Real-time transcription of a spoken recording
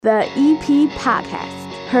The EP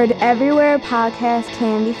Podcast. Heard everywhere podcasts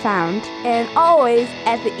can be found, and always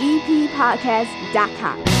at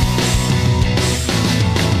theeppodcast.com.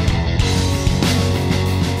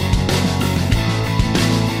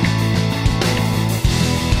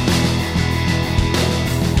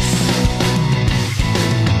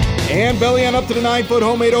 And belly on up to the 9-foot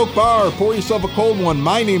homemade oak bar. Pour yourself a cold one.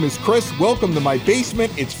 My name is Chris. Welcome to my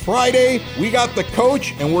basement. It's Friday. We got the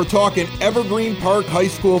coach, and we're talking Evergreen Park High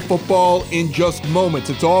School football in just moments.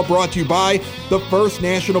 It's all brought to you by the First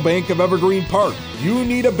National Bank of Evergreen Park. You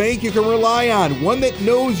need a bank you can rely on, one that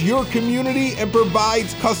knows your community and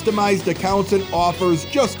provides customized accounts and offers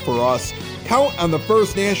just for us. Count on the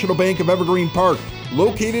First National Bank of Evergreen Park.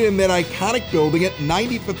 Located in that iconic building at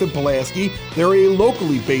 95th and Pulaski, they're a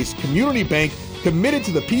locally based community bank committed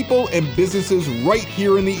to the people and businesses right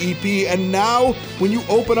here in the EP. And now, when you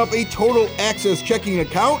open up a Total Access checking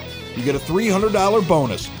account, you get a $300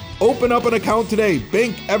 bonus. Open up an account today,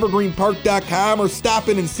 bankevergreenpark.com, or stop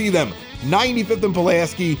in and see them. 95th and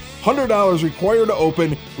Pulaski, $100 required to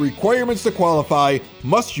open, requirements to qualify,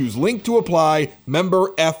 must use link to apply,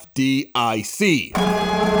 member FDIC.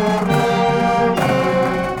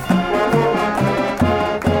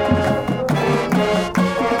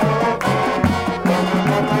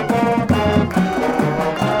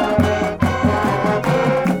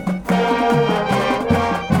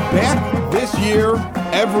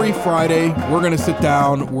 Every Friday, we're going to sit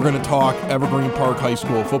down, we're going to talk Evergreen Park High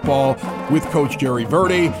School football with Coach Jerry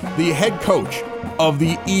Verde, the head coach of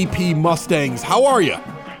the EP Mustangs. How are you?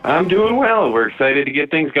 I'm doing well. We're excited to get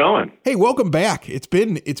things going. Hey, welcome back. It's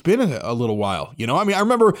been a little while. You know, I mean, I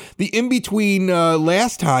remember the in-between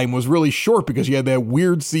last time was really short because you had that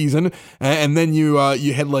weird season, and then you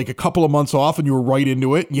had like a couple of months off and you were right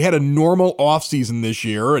into it. You had a normal off season this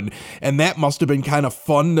year, and that must have been kind of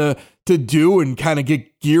fun to do and kind of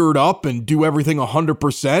get geared up and do everything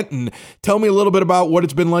 100%. And tell me a little bit about what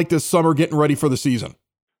it's been like this summer getting ready for the season.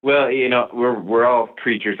 Well, you know, we're all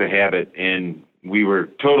creatures of habit, and we were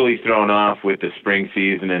totally thrown off with the spring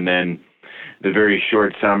season and then the very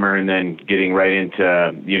short summer and then getting right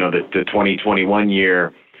into, you know, the 2021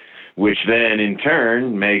 year, which then in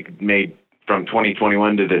turn made from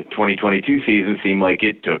 2021 to the 2022 season seem like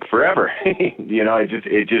it took forever. You know,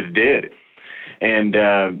 it just did. And,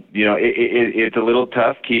 you know, it's a little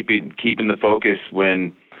tough keeping the focus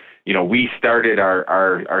when, you know, we started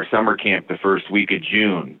our summer camp the first week of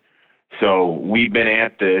June. So we've been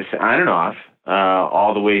at this on and off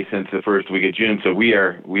all the way since the first week of June. So we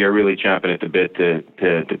are really chomping at the bit to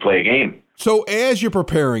play a game. So as you're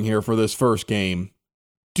preparing here for this first game,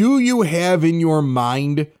 do you have in your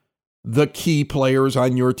mind the key players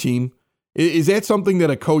on your team? Is that something that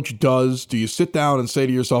a coach does? Do you sit down and say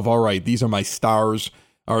to yourself, all right, these are my stars,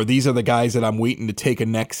 or these are the guys that I'm waiting to take a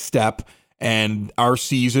next step, and our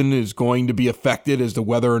season is going to be affected as to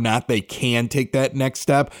whether or not they can take that next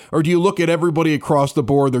step? Or do you look at everybody across the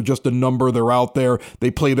board, they're just a number, they're out there, they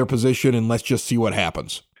play their position, and let's just see what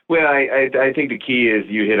happens? Well, I think the key is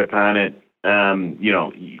you hit upon it. You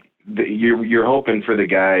know, you're hoping for the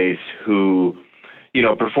guys who, you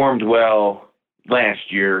know, performed well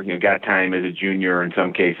last year, you know, got time as a junior, in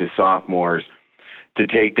some cases sophomores, to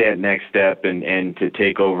take that next step and to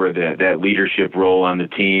take over that leadership role on the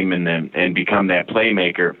team and become that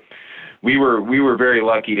playmaker. We were very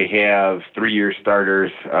lucky to have 3-year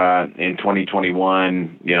starters in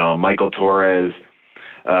 2021. You know, Michael Torres,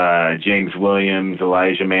 James Williams,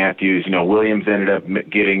 Elijah Matthews. You know, Williams ended up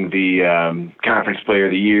getting the Conference Player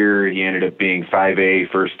of the Year. He ended up being 5A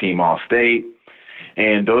first team All-State.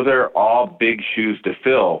 And those are all big shoes to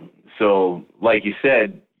fill. So, like you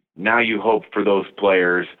said, now you hope for those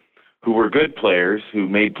players who were good players, who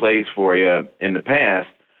made plays for you in the past,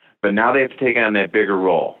 but now they have to take on that bigger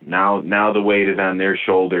role. Now the weight is on their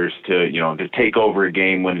shoulders to take over a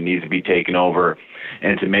game when it needs to be taken over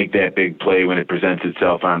and to make that big play when it presents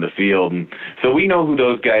itself on the field. And so we know who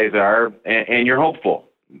those guys are, and you're hopeful.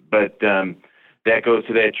 But that goes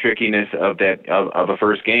to that trickiness of a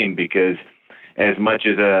first game, because as much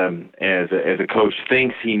as a coach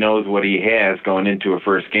thinks he knows what he has going into a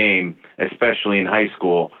first game, especially in high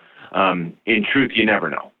school, in truth, you never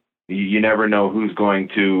know. You never know who's going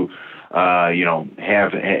to,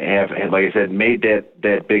 have, like I said, made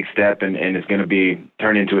that big step and is going to be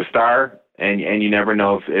turned into a star. And you never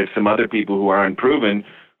know if some other people who are unproven,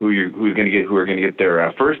 who are going to get their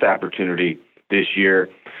first opportunity this year,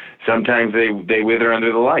 sometimes they wither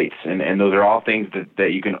under the lights, and those are all things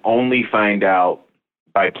that you can only find out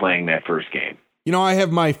by playing that first game. You know, I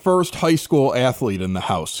have my first high school athlete in the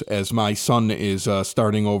house as my son is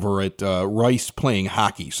starting over at Rice playing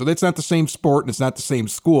hockey. So that's not the same sport and it's not the same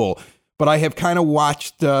school, but I have kind of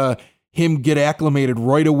watched him get acclimated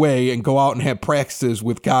right away and go out and have practices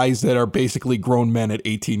with guys that are basically grown men at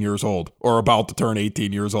 18 years old or about to turn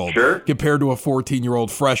 18 years old, Sure. compared to a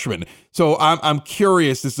 14-year-old freshman. So I'm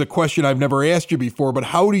curious, this is a question I've never asked you before, but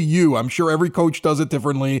how do you, I'm sure every coach does it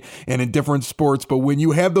differently and in different sports, but when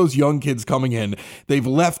you have those young kids coming in, they've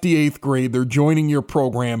left the 8th grade, they're joining your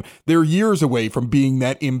program, they're years away from being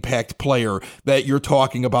that impact player that you're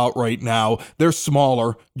talking about right now. They're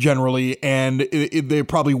smaller generally, and they're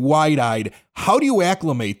probably wide-eyed. How do you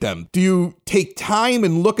acclimate them? Do you take time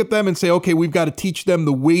and look at them and say, okay, we've got to teach them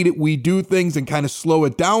the way that we do things and kind of slow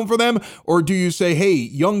it down for them? Or do you say, hey,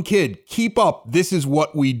 young kid, keep up, this is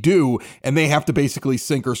what we do, and they have to basically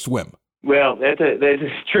sink or swim? Well, that's a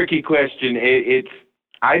tricky question.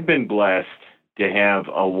 I've been blessed to have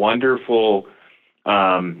a wonderful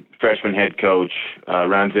freshman head coach,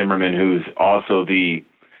 Ron Zimmerman, who's also the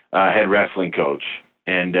head wrestling coach.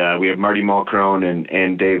 And we have Marty Mulcrone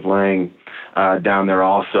and Dave Lang down there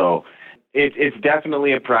also. It's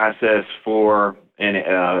definitely a process for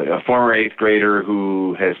a former 8th grader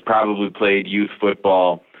who has probably played youth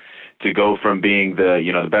football to go from being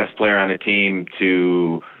the best player on the team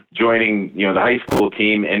to joining the high school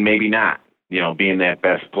team and maybe not being that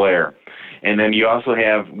best player. And then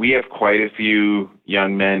we have quite a few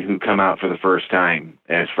young men who come out for the first time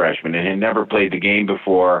as freshmen and had never played the game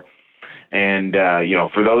before. And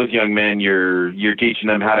for those young men, you're teaching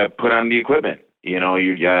them how to put on the equipment.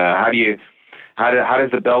 How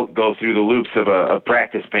does the belt go through the loops of a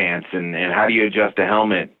practice pants, and how do you adjust a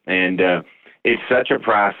helmet? And it's such a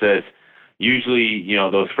process. Usually,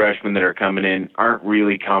 those freshmen that are coming in aren't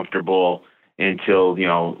really comfortable until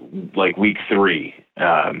like week 3.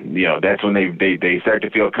 That's when they start to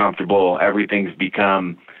feel comfortable. Everything's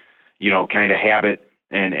become kind of habit.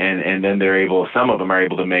 And then some of them are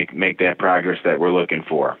able to make that progress that we're looking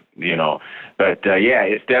for, But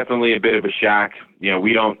it's definitely a bit of a shock.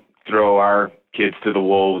 We don't throw our kids to the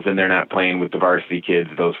wolves and they're not playing with the varsity kids,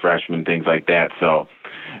 those freshmen, things like that. So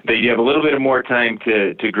they have a little bit of more time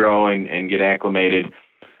to grow and get acclimated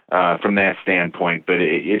from that standpoint. But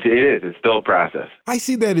it's still a process. I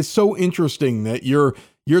see that as so interesting that you're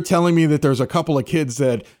telling me that there's a couple of kids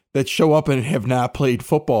that show up and have not played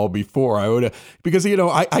football before. Because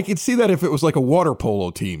I could see that if it was like a water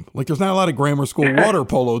polo team. Like there's not a lot of grammar school water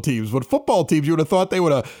polo teams, but football teams, you would have thought they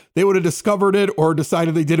would have discovered it or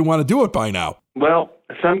decided they didn't want to do it by now. Well,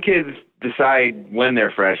 some kids decide when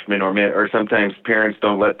they're freshmen, or sometimes parents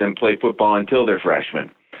don't let them play football until they're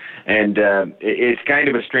freshmen. And it's kind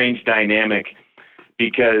of a strange dynamic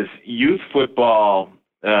because youth football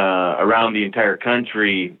around the entire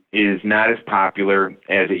country is not as popular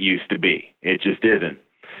as it used to be. It just isn't.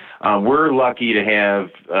 We're lucky to have,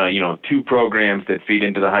 2 programs that feed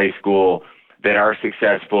into the high school that are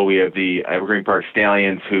successful. We have the Evergreen Park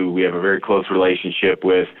Stallions, who we have a very close relationship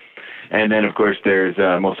with. And then, of course, there's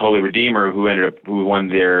Most Holy Redeemer, who won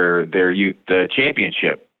their youth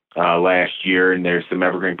championship last year. And there's some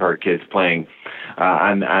Evergreen Park kids playing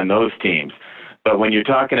on those teams. But when you're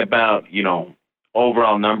talking about,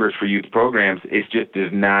 overall numbers for youth programs, it's just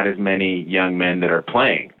there's not as many young men that are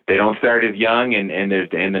playing. They don't start as young, and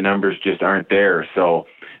the numbers just aren't there. So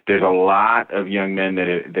there's a lot of young men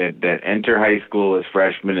that enter high school as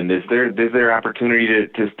freshmen, and this is their opportunity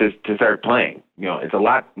to start playing. It's a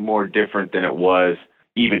lot more different than it was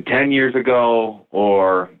even 10 years ago,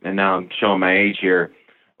 and now I'm showing my age here,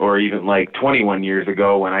 or even like 21 years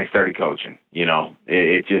ago when I started coaching.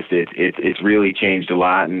 It's really changed a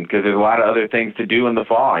lot, and because there's a lot of other things to do in the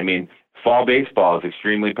fall. I mean, fall baseball is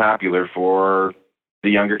extremely popular for the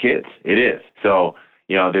younger kids. It is. So,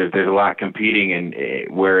 there's a lot competing, and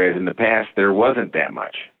whereas in the past there wasn't that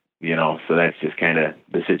much. So that's just kind of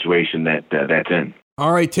the situation that's in.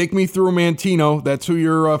 All right, take me through Mantino. That's who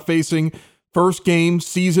you're facing. First game,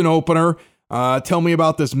 season opener. Tell me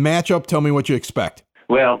about this matchup. Tell me what you expect.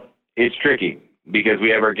 Well, it's tricky because we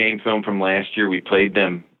have our game film from last year. We played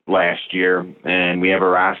them last year, and we have a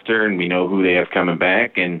roster, and we know who they have coming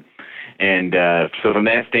back. And so from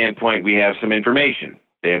that standpoint, we have some information.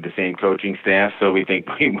 They have the same coaching staff, so we think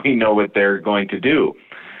we know what they're going to do.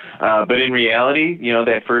 But in reality,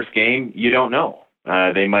 that first game, you don't know.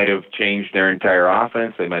 They might have changed their entire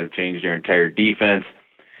offense. They might have changed their entire defense.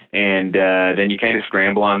 And then you kind of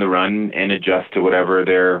scramble on the run and adjust to whatever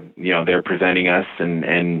they're presenting us,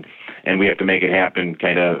 and we have to make it happen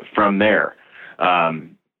kind of from there.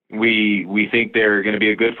 We think they're going to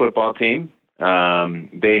be a good football team.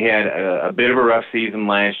 They had a bit of a rough season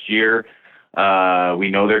last year. We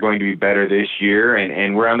know they're going to be better this year,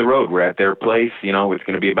 and we're on the road. We're at their place. It's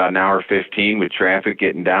going to be about an hour 15 with traffic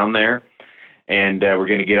getting down there. And we're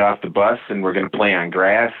going to get off the bus, and we're going to play on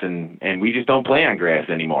grass, and we just don't play on grass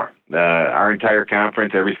anymore. Our entire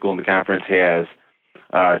conference, every school in the conference has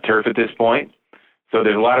turf at this point. So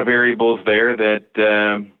there's a lot of variables there that,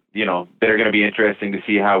 that are going to be interesting to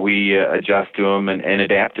see how we adjust to them and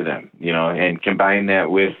adapt to them, and combine that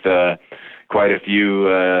with quite a few,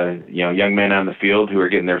 young men on the field who are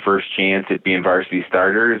getting their first chance at being varsity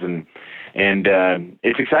starters. And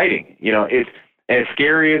it's exciting. It's as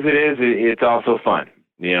scary as it is, it's also fun.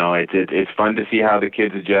 It's fun to see how the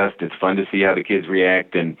kids adjust. It's fun to see how the kids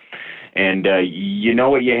react. And you know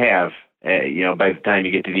what you have, by the time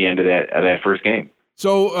you get to the end of that first game.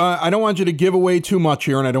 So I don't want you to give away too much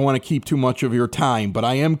here, and I don't want to keep too much of your time, but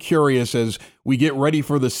I am curious as we get ready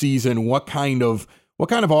for the season, what kind of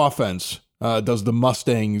offense does the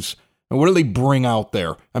Mustangs, and what do they bring out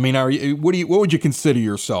there? I mean, what would you consider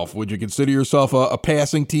yourself? Would you consider yourself a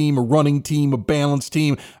passing team, a running team, a balanced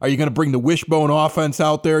team? Are you going to bring the wishbone offense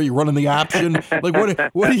out there? Are you running the option? Like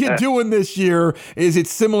what are you doing this year? Is it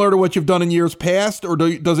similar to what you've done in years past, or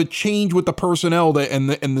does it change with the personnel and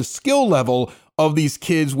the skill level of these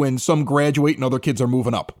kids when some graduate and other kids are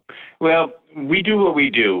moving up? Well, we do what we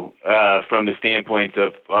do from the standpoint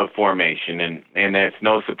of formation, and that's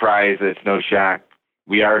no surprise. That's no shock.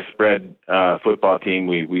 We are a spread football team.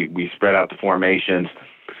 We spread out the formations.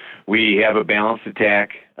 We have a balanced attack.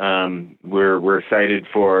 We're excited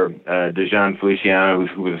for Dejan Feliciano,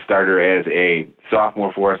 who was a starter as a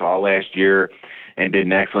sophomore for us all last year and did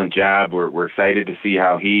an excellent job. We're excited to see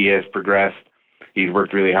how he has progressed. He's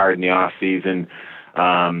worked really hard in the off season.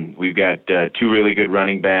 We've got two really good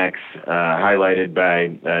running backs, highlighted by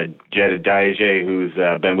Jed Diaje, who's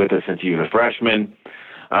been with us since he was a freshman.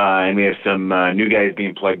 And we have some new guys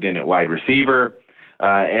being plugged in at wide receiver.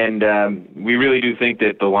 And we really do think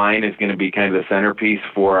that the line is going to be kind of the centerpiece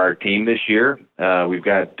for our team this year. We've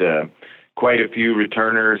got quite a few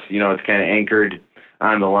returners. It's kind of anchored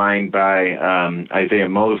on the line by Isaiah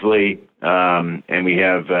Mosley, and we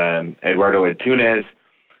have Eduardo Antunes.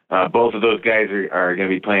 Both of those guys are going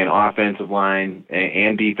to be playing offensive line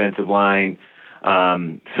and defensive line.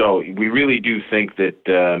 So we really do think that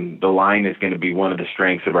the line is going to be one of the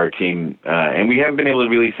strengths of our team. And we haven't been able to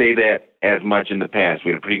really say that as much in the past.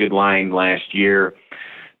 We had a pretty good line last year,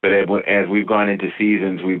 but as we've gone into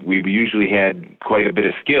seasons, we've usually had quite a bit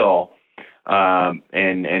of skill,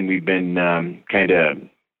 and we've been kind of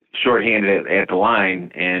shorthanded at the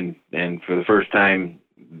line, and for the first time,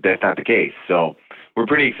 that's not the case. So we're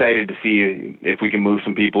pretty excited to see if we can move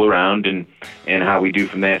some people around and how we do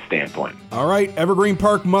from that standpoint. All right, Evergreen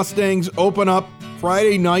Park Mustangs open up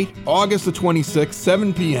Friday night, August the 26th,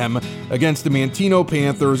 7 p.m. against the Manteno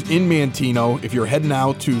Panthers in Manteno. If you're heading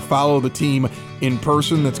out to follow the team in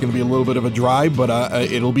person, that's going to be a little bit of a drive, but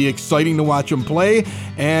it'll be exciting to watch them play.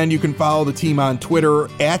 And you can follow the team on Twitter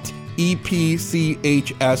at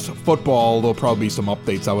EPCHS Football. There'll probably be some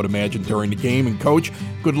updates, I would imagine, during the game. And Coach,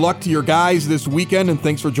 good luck to your guys this weekend, and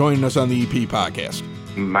thanks for joining us on the EP Podcast.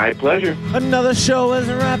 My pleasure. Another show is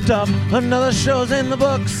wrapped up. Another show's in the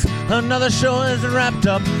books. Another show is wrapped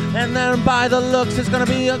up. And then by the looks, it's going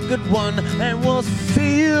to be a good one. And we'll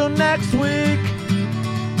see you next week.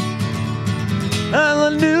 And the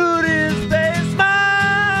nude is basement.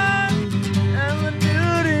 And the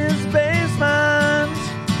nude is basement.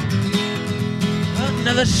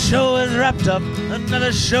 Another show is wrapped up.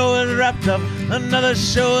 Another show is wrapped up. Another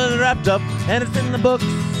show is wrapped up. And it's in the books.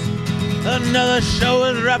 Another show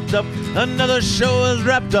is wrapped up. Another show is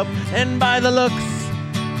wrapped up. And by the looks,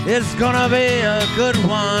 it's gonna be a good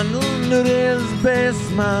one. Nudie's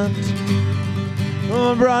Basement.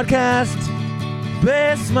 Broadcast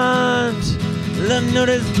Basement. The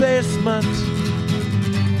Nudie's Basement.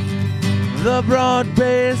 The Broad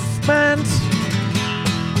Basement.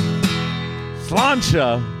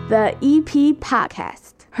 Slancha. The EP Podcast.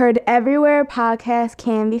 Heard everywhere podcasts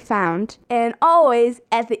can be found, and always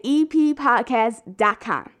at the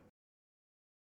eppodcast.com.